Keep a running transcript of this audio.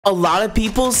A lot of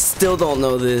people still don't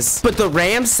know this, but the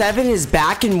Ram 7 is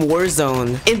back in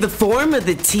Warzone in the form of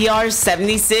the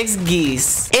TR-76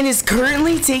 GEIST and is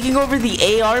currently taking over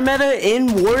the AR meta in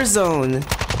Warzone.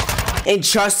 And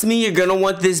trust me, you're gonna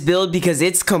want this build because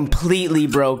it's completely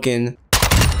broken.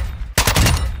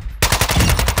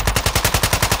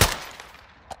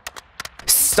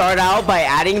 Start out by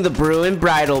adding the Bruin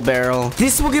bridle barrel.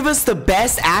 This will give us the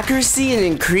best accuracy and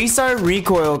increase our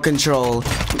recoil control.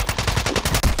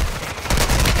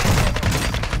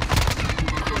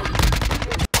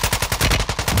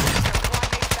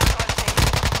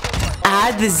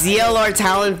 Add the ZLR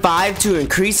Talon 5 to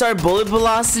increase our bullet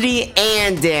velocity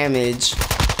and damage.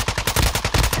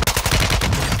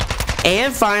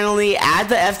 And finally, add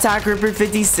the FTAC Ripper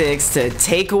 56 to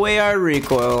take away our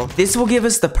recoil. This will give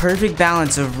us the perfect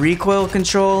balance of recoil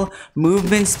control,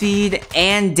 movement speed,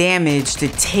 and damage to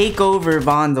take over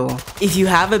Vondel. If you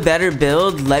have a better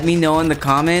build, let me know in the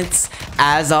comments.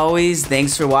 As always,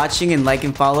 thanks for watching and like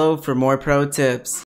and follow for more pro tips.